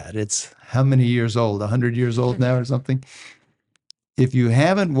Seasons yet, it's how many years old? 100 years old now or something? If you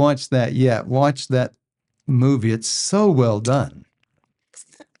haven't watched that yet, watch that movie. It's so well done.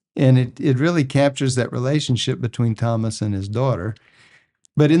 And it really captures that relationship between Thomas and his daughter.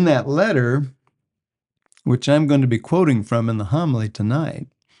 But in that letter, which I'm going to be quoting from in the homily tonight,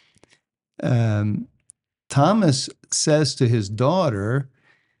 Thomas says to his daughter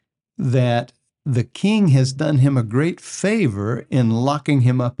that the king has done him a great favor in locking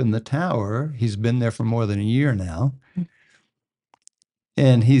him up in the tower. He's been there for more than a year now.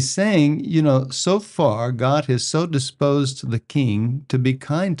 And he's saying, so far, God has so disposed the king to be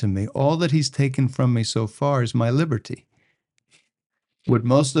kind to me. All that he's taken from me so far is my liberty. Would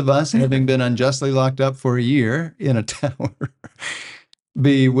most of us, having been unjustly locked up for a year in a tower,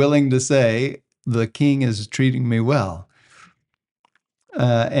 be willing to say, the king is treating me well?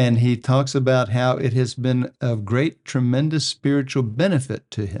 And he talks about how it has been of great, tremendous spiritual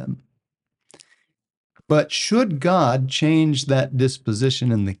benefit to him. But should God change that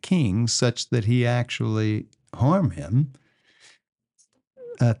disposition in the king such that he actually harm him,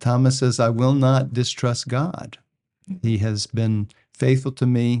 Thomas says, I will not distrust God. He has been faithful to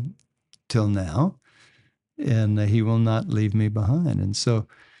me till now, and he will not leave me behind. And so,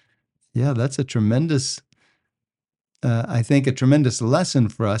 yeah, that's a tremendous, I think, a tremendous lesson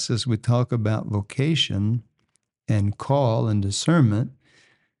for us as we talk about vocation and call and discernment,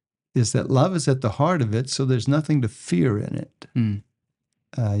 is that love is at the heart of it, so there's nothing to fear in it.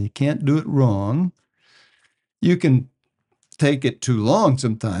 You can't do it wrong. You can take it too long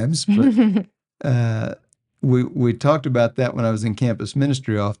sometimes, but we talked about that when I was in campus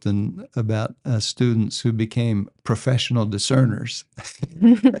ministry often, about students who became professional discerners.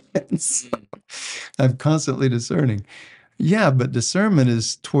 So I'm constantly discerning. Yeah, but discernment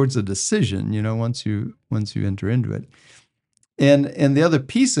is towards a decision, once you enter into it. And the other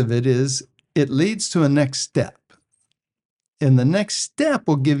piece of it is it leads to a next step. And the next step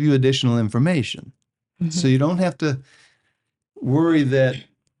will give you additional information. So you don't have to worry that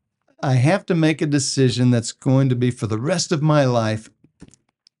I have to make a decision that's going to be for the rest of my life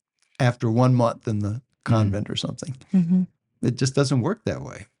after 1 month in the convent or something. It just doesn't work that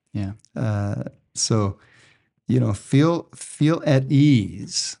way. Yeah. So, feel at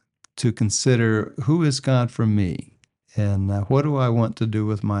ease to consider, who is God for me? And what do I want to do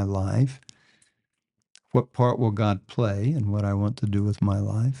with my life? What part will God play in what I want to do with my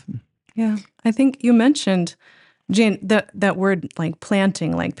life? Yeah, I think you mentioned, Jane, that word like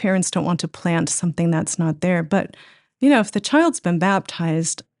planting, like parents don't want to plant something that's not there. But, if the child's been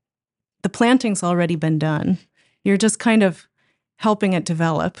baptized, the planting's already been done. You're just kind of helping it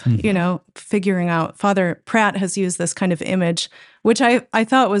develop, figuring out. Father Pratt has used this kind of image, which I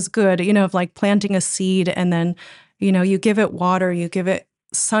thought was good, of like planting a seed and then, you give it water, you give it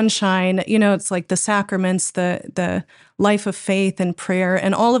sunshine, it's like the sacraments, the life of faith and prayer,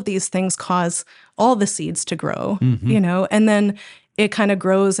 and all of these things cause all the seeds to grow, and then it kind of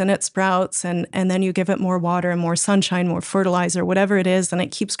grows and it sprouts, and then you give it more water and more sunshine, more fertilizer, whatever it is, and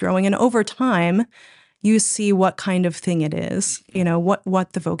it keeps growing. And over time, you see what kind of thing it is,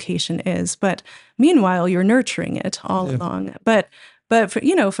 what the vocation is. But meanwhile, you're nurturing it all along. But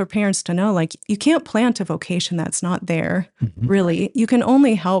for parents to know, like, you can't plant a vocation that's not there, really. You can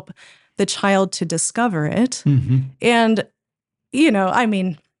only help the child to discover it. And,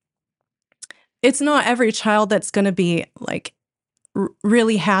 it's not every child that's going to be, like,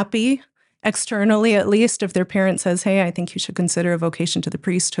 really happy, externally at least, if their parent says, hey, I think you should consider a vocation to the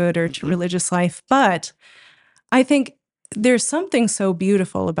priesthood or to religious life. But I think there's something so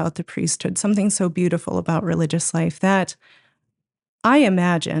beautiful about the priesthood, something so beautiful about religious life, that I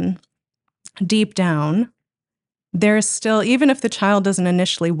imagine deep down, there's still, even if the child doesn't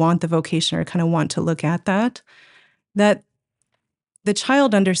initially want the vocation or kind of want to look at that the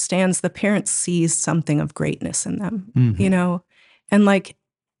child understands the parent sees something of greatness in them, and like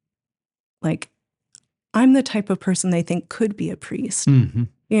I'm the type of person they think could be a priest, I'm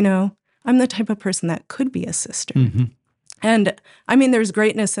the type of person that could be a sister. And I mean, there's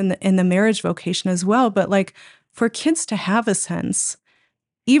greatness in the marriage vocation as well, but like, for kids to have a sense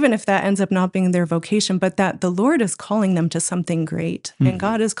even if that ends up not being their vocation, but that the Lord is calling them to something great, and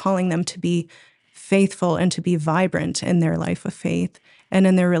God is calling them to be faithful and to be vibrant in their life of faith and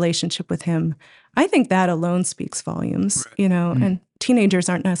in their relationship with Him. I think that alone speaks volumes, and teenagers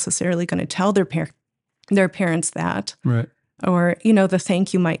aren't necessarily going to tell their parents that. Right. Or, the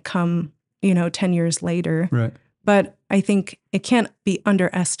thank you might come, 10 years later. Right. But I think it can't be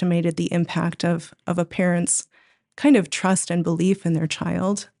underestimated, the impact of a parent's kind of trust and belief in their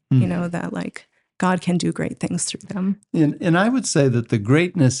child, that like God can do great things through them. And I would say that the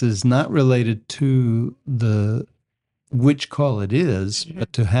greatness is not related to which call it is,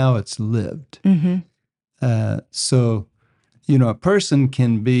 but to how it's lived. So, a person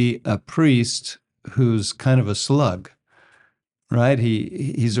can be a priest who's kind of a slug, right?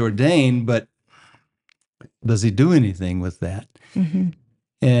 He's ordained, but does he do anything with that?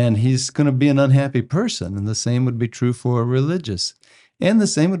 And he's going to be an unhappy person. And the same would be true for a religious. And the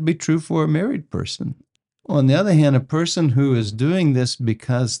same would be true for a married person. On the other hand, a person who is doing this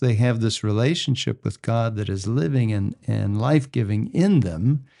because they have this relationship with God that is living and life-giving in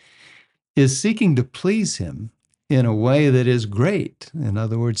them is seeking to please Him in a way that is great. In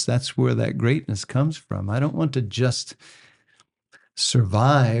other words, that's where that greatness comes from. I don't want to just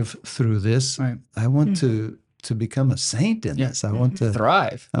survive through this. Right. I want to become a saint in this. I want to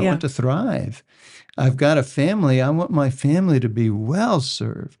thrive. I want to thrive. I've got a family. I want my family to be well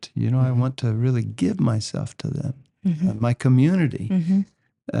served. I want to really give myself to them. My community.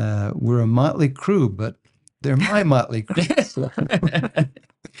 We're a motley crew, but they're my motley crew.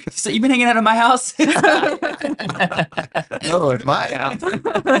 So you've been hanging out at my house? No, at my house.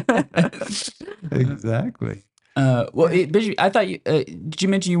 Exactly. Bishop, I thought did you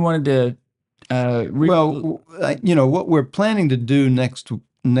mention you wanted to what we're planning to do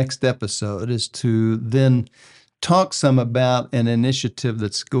next episode is to then talk some about an initiative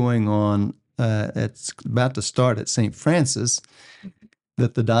that's going on. It's about to start at St. Francis,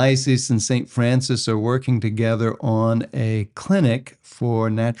 that the diocese and St. Francis are working together on a clinic for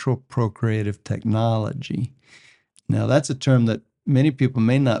natural procreative technology. Now, that's a term that many people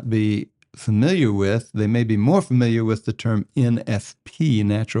may not be familiar with. They may be more familiar with the term NFP,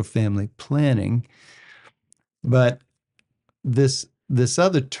 natural family planning. But this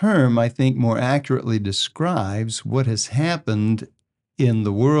other term, I think, more accurately describes what has happened in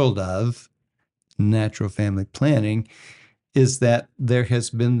the world of natural family planning, is that there has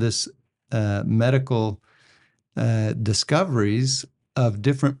been this medical discoveries of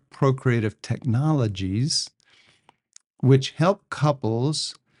different procreative technologies which help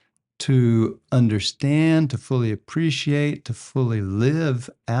couples to understand, to fully appreciate, to fully live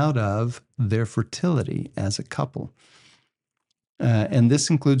out of their fertility as a couple. And this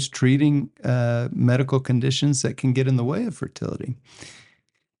includes treating medical conditions that can get in the way of fertility.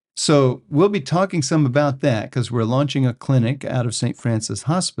 So we'll be talking some about that because we're launching a clinic out of St. Francis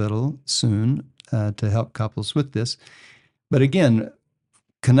Hospital soon to help couples with this. But again,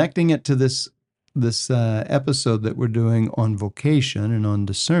 connecting it to this episode that we're doing on vocation and on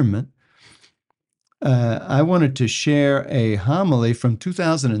discernment, I wanted to share a homily from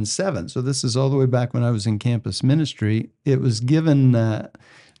 2007. So this is all the way back when I was in campus ministry. It was given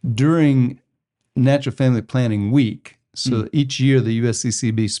during Natural Family Planning Week. So each year the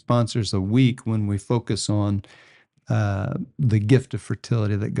USCCB sponsors a week when we focus on the gift of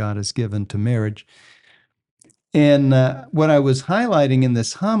fertility that God has given to marriage. And what I was highlighting in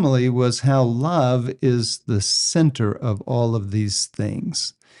this homily was how love is the center of all of these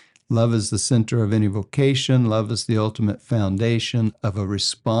things. Love is the center of any vocation. Love is the ultimate foundation of a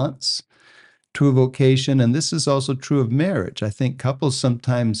response to a vocation. And this is also true of marriage. I think couples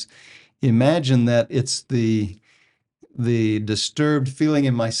sometimes imagine that it's the disturbed feeling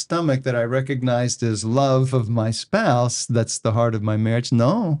in my stomach that I recognized as love of my spouse that's the heart of my marriage.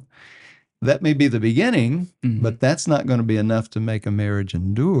 No. That may be the beginning, but that's not going to be enough to make a marriage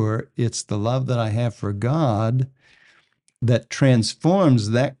endure. It's the love that I have for God that transforms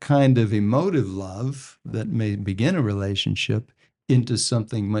that kind of emotive love that may begin a relationship into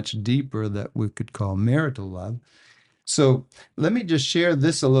something much deeper that we could call marital love. So let me just share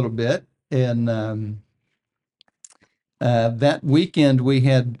this a little bit. And that weekend we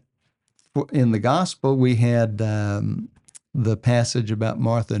had, in the gospel, we had the passage about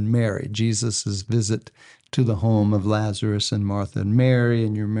Martha and Mary, Jesus' visit to the home of Lazarus and Martha and Mary.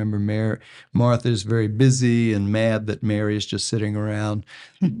 And you remember Martha is very busy and mad that Mary is just sitting around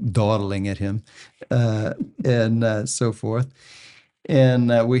dawdling at him and so forth.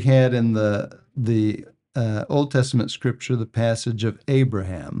 And we had in the Old Testament scripture the passage of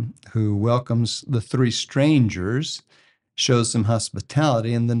Abraham, who welcomes the three strangers shows some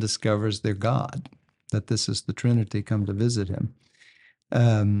hospitality, and then discovers their God, that this is the Trinity come to visit him.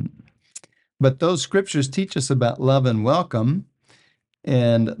 But those scriptures teach us about love and welcome,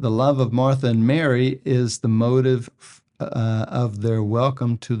 and the love of Martha and Mary is the motive of their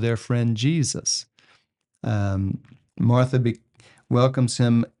welcome to their friend Jesus. Martha welcomes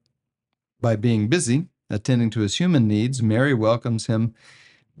him by being busy, attending to his human needs. Mary welcomes him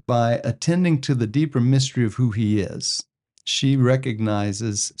by attending to the deeper mystery of who he is. She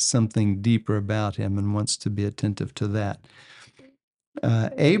recognizes something deeper about him and wants to be attentive to that.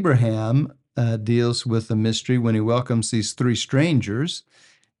 Abraham deals with the mystery when he welcomes these three strangers,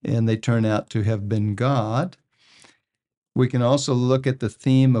 and they turn out to have been God. We can also look at the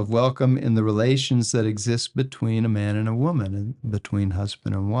theme of welcome in the relations that exist between a man and a woman, and between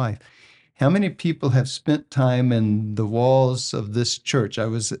husband and wife. How many people have spent time in the walls of this church? I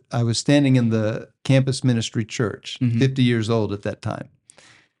was standing in the campus ministry church, 50 years old at that time.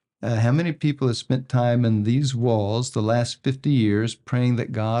 How many people have spent time in these walls the last 50 years praying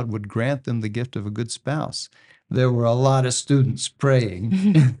that God would grant them the gift of a good spouse? There were a lot of students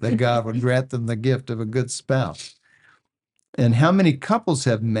praying that God would grant them the gift of a good spouse. And how many couples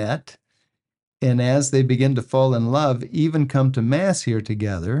have met, and as they begin to fall in love, even come to Mass here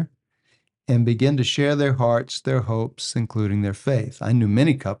together and begin to share their hearts, their hopes, including their faith? I knew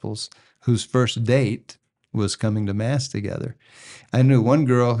many couples whose first date was coming to Mass together. I knew one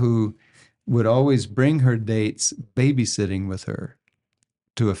girl who would always bring her dates babysitting with her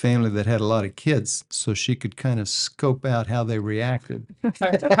to a family that had a lot of kids, so she could kind of scope out how they reacted.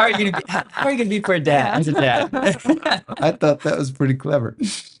 How are you going to be for a dad? As a dad. I thought that was pretty clever.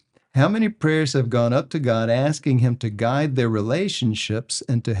 How many prayers have gone up to God asking him to guide their relationships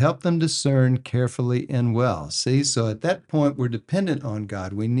and to help them discern carefully and well? See, so at that point, we're dependent on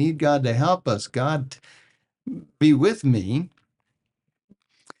God. We need God to help us. God, be with me.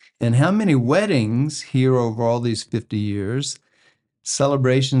 And how many weddings here over all these 50 years,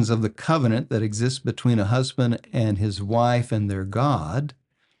 celebrations of the covenant that exists between a husband and his wife and their God,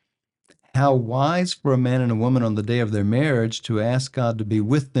 how wise for a man and a woman on the day of their marriage to ask God to be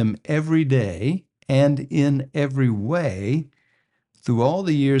with them every day and in every way through all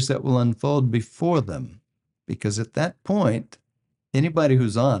the years that will unfold before them. Because at that point, anybody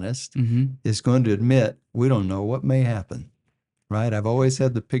who's honest is going to admit, we don't know what may happen, right? I've always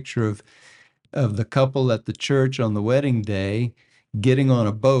had the picture of the couple at the church on the wedding day getting on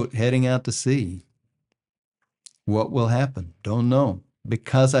a boat, heading out to sea. What will happen? Don't know.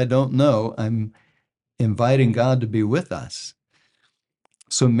 Because I don't know, I'm inviting God to be with us.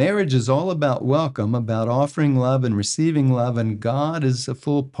 So marriage is all about welcome, about offering love and receiving love, and God is a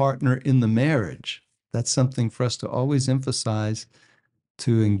full partner in the marriage. That's something for us to always emphasize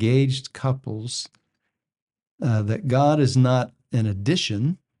to engaged couples, that God is not an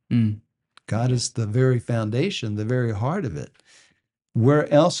addition. God is the very foundation, the very heart of it.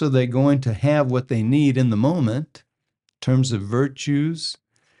 Where else are they going to have what they need in the moment? Terms of virtues,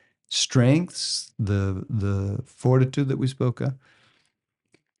 strengths, the fortitude that we spoke of.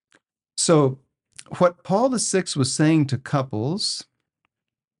 So what Paul VI was saying to couples,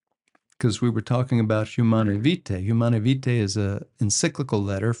 because we were talking about Humanae Vitae. Humanae Vitae is an encyclical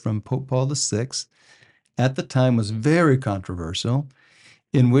letter from Pope Paul VI. At the time was very controversial,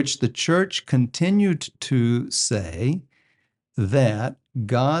 in which the church continued to say that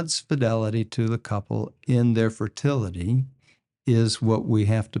God's fidelity to the couple in their fertility is what we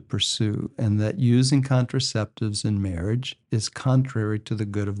have to pursue, and that using contraceptives in marriage is contrary to the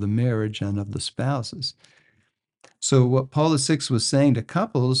good of the marriage and of the spouses. So what Paul VI was saying to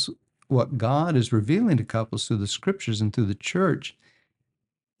couples, what God is revealing to couples through the scriptures and through the church,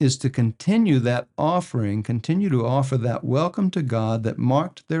 is to continue that offering, continue to offer that welcome to God that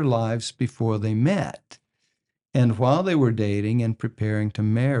marked their lives before they met and while they were dating and preparing to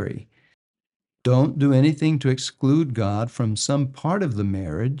marry. Don't do anything to exclude God from some part of the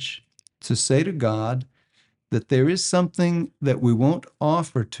marriage, to say to God that there is something that we won't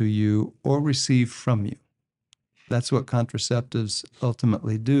offer to you or receive from you. That's what contraceptives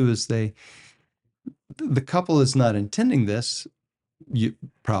ultimately do, is the couple is not intending this,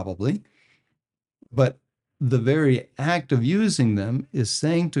 probably, but the very act of using them is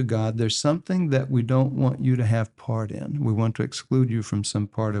saying to God, there's something that we don't want you to have part in. We want to exclude you from some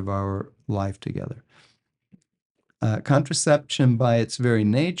part of our life together. Contraception, by its very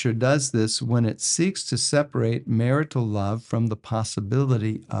nature, does this when it seeks to separate marital love from the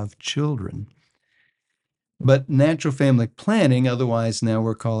possibility of children. But natural family planning, otherwise now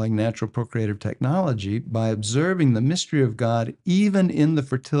we're calling natural procreative technology, by observing the mystery of God even in the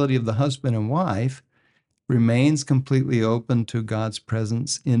fertility of the husband and wife, remains completely open to God's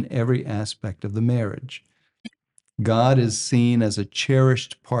presence in every aspect of the marriage. God is seen as a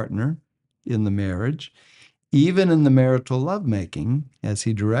cherished partner in the marriage, even in the marital lovemaking, as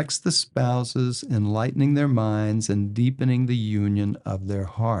he directs the spouses, enlightening their minds and deepening the union of their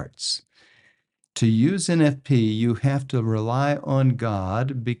hearts. To use NFP, you have to rely on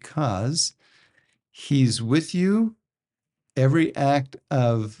God because he's with you. Every act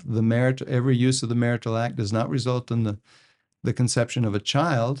of the marital, every use of the marital act does not result in the conception of a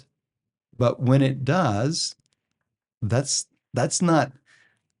child, but when it does, that's not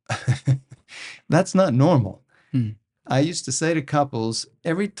that's not normal. I used to say to couples,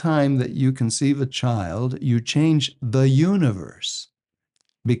 every time that you conceive a child, you change the universe,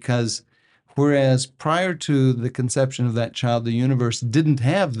 because whereas prior to the conception of that child, the universe didn't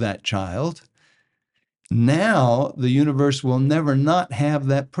have that child, now the universe will never not have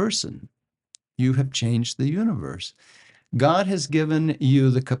that person. You have changed the universe. God has given you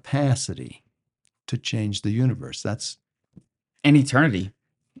the capacity to change the universe. That's And eternity.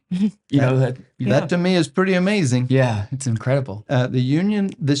 that to me is pretty amazing. Yeah, it's incredible.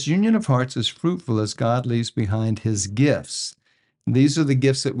 This union of hearts is fruitful as God leaves behind his gifts. These are the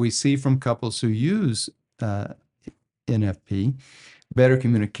gifts that we see from couples who use NFP: better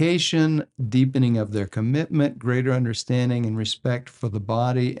communication, deepening of their commitment, greater understanding and respect for the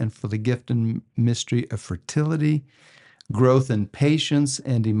body and for the gift and mystery of fertility, growth in patience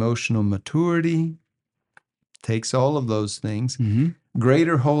and emotional maturity. Takes all of those things.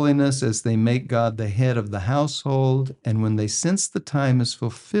 Greater holiness as they make God the head of the household, and when they sense the time is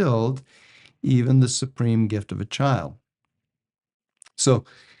fulfilled, even the supreme gift of a child. So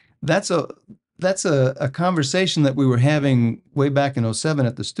that's a conversation that we were having way back in 2007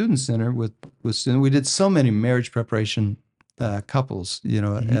 at the Student Center with students. We did so many marriage preparation couples,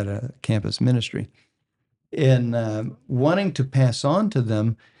 at a campus ministry, and wanting to pass on to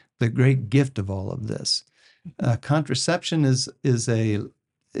them the great gift of all of this. Contraception is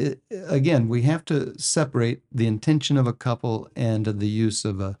again, we have to separate the intention of a couple and the use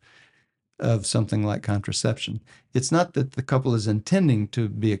of something like contraception. It's not that the couple is intending to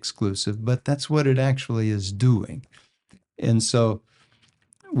be exclusive, but that's what it actually is doing. And so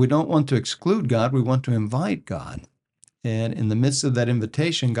we don't want to exclude God, we want to invite God. And in the midst of that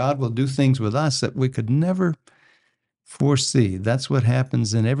invitation, God will do things with us that we could never foresee. That's what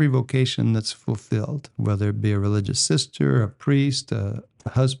happens in every vocation that's fulfilled, whether it be a religious sister, a priest, a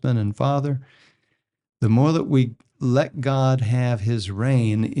husband and father. The more that we let God have his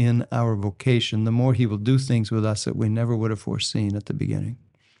reign in our vocation, the more he will do things with us that we never would have foreseen at the beginning.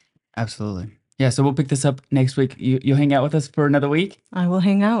 Absolutely. Yeah, so we'll pick this up next week. You'll hang out with us for another week? I will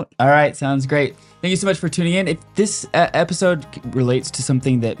hang out. All right, sounds great. Thank you so much for tuning in. If this episode relates to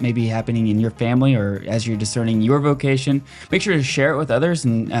something that may be happening in your family or as you're discerning your vocation, make sure to share it with others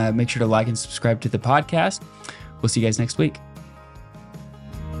and make sure to like and subscribe to the podcast. We'll see you guys next week.